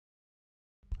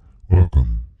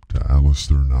Welcome to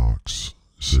aleister-nacht's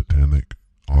Satanic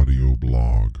audio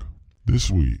blog. This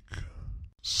week,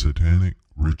 Satanic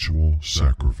ritual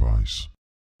sacrifice.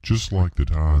 Just like the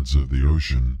tides of the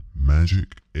ocean,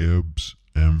 magic ebbs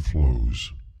and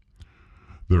flows.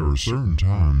 There are certain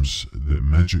times that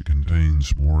magic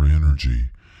contains more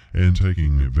energy, and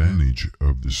taking advantage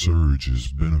of the surge is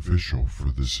beneficial for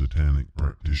the Satanic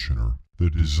practitioner. The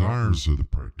desires of the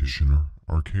practitioner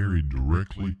are carried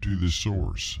directly to the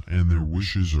source, and their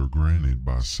wishes are granted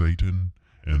by Satan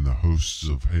and the hosts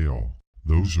of hell.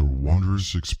 Those are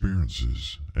wondrous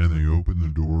experiences, and they open the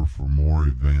door for more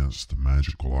advanced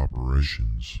magical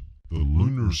operations. The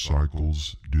lunar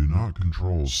cycles do not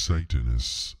control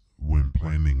Satanists when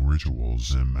planning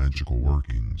rituals and magical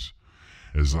workings.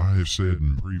 As I have said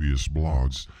in previous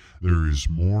blogs, there is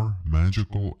more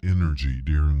magical energy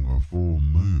during a full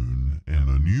moon and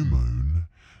a new moon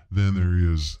than there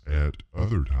is at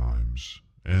other times,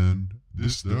 and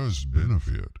this does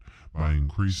benefit by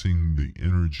increasing the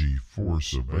energy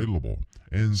force available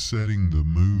and setting the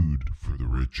mood for the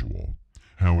ritual.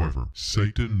 However,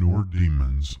 Satan nor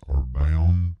demons are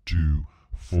bound to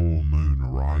full moon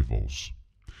arrivals.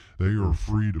 They are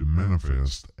free to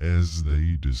manifest as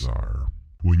they desire.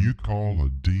 When you call a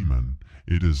demon,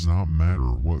 it does not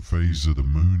matter what phase of the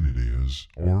moon it is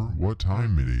or what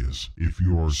time it is. If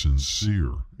you are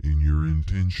sincere in your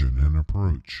intention and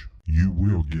approach, you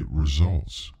will get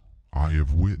results. I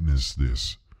have witnessed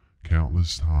this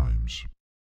countless times.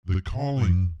 The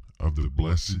calling of the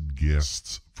blessed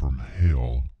guests from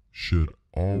hell should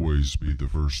always be the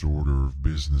first order of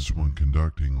business when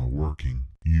conducting a working.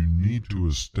 You need to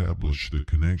establish the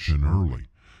connection early,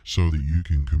 so that you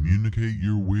can communicate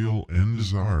your will and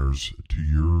desires to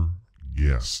your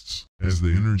guests. As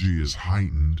the energy is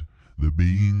heightened, the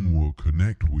being will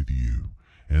connect with you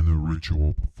and the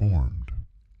ritual performed.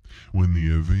 When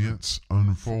the events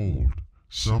unfold,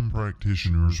 some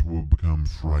practitioners will become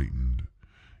frightened.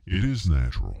 It is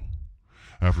natural.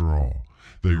 After all,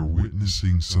 they are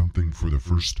witnessing something for the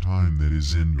first time that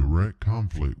is in direct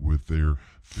conflict with their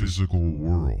physical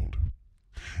world.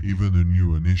 Even the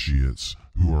new initiates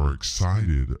who are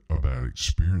excited about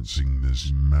experiencing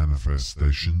these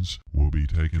manifestations will be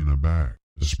taken aback,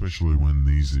 especially when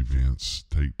these events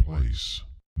take place.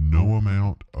 No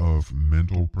amount of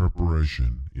mental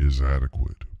preparation is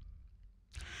adequate.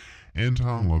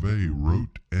 Anton LaVey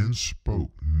wrote and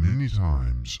spoke many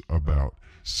times about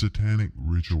satanic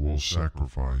ritual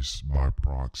sacrifice by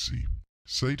proxy.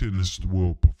 Satanists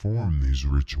will perform these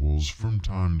rituals from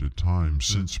time to time,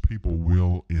 since people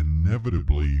will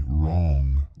inevitably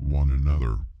wrong one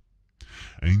another.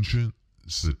 Ancient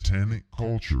satanic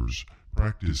cultures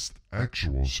practiced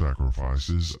actual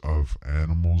sacrifices of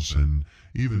animals and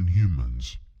even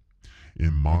humans.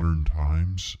 In modern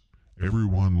times,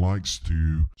 everyone likes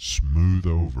to smooth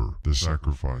over the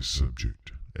sacrifice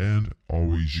subject and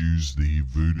always use the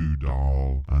voodoo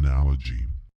doll analogy.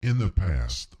 In the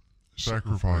past,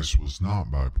 sacrifice was not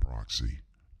by proxy,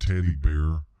 teddy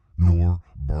bear, nor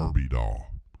Barbie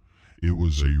doll. It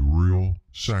was a real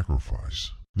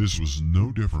sacrifice. This was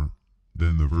no different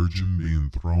than the Virgin being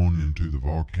thrown into the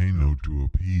volcano to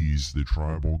appease the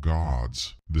tribal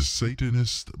gods. The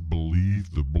Satanists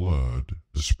believed the blood,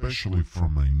 especially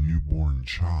from a newborn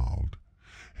child,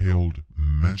 held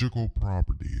magical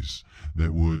properties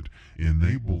that would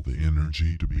enable the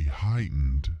energy to be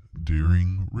heightened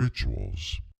during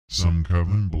rituals. Some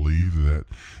coven believe that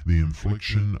the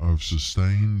infliction of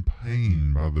sustained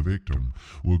pain by the victim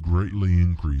will greatly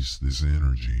increase this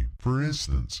energy. For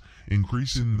instance,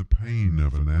 increasing the pain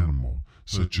of an animal,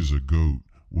 such as a goat,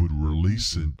 would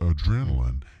release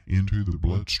adrenaline into the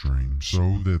bloodstream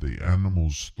so that the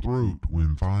animal's throat,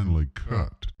 when finally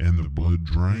cut and the blood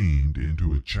drained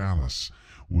into a chalice,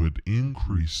 would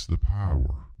increase the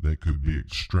power that could be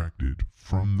extracted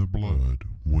from the blood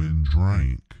when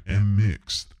drank and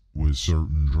mixed with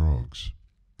certain drugs.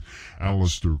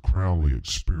 Aleister Crowley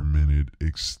experimented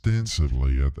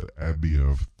extensively at the Abbey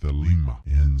of Thelema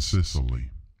in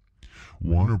Sicily.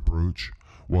 One approach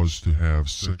was to have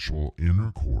sexual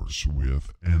intercourse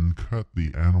with and cut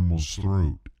the animal's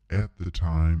throat at the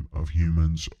time of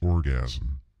human's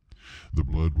orgasm. The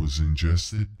blood was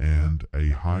ingested and a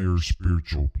higher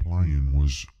spiritual plane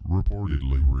was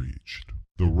reportedly reached.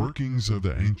 The workings of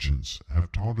the ancients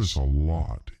have taught us a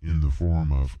lot in the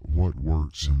form of what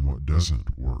works and what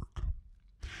doesn't work.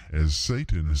 As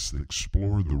Satanists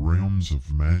explore the realms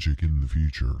of magic in the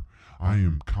future, I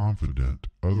am confident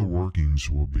other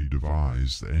workings will be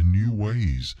devised and new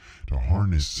ways to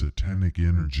harness satanic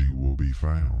energy will be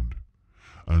found.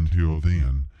 Until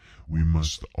then, we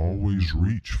must always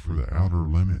reach for the outer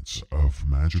limits of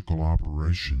magical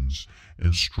operations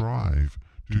and strive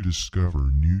to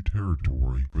discover new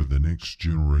territory for the next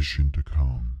generation to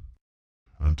come.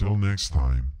 Until next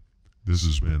time, this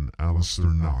has been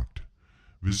aleister-nacht.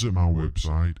 Visit my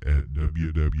website at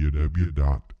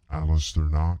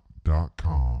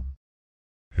www.aleister-nacht.com.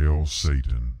 Hail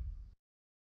Satan.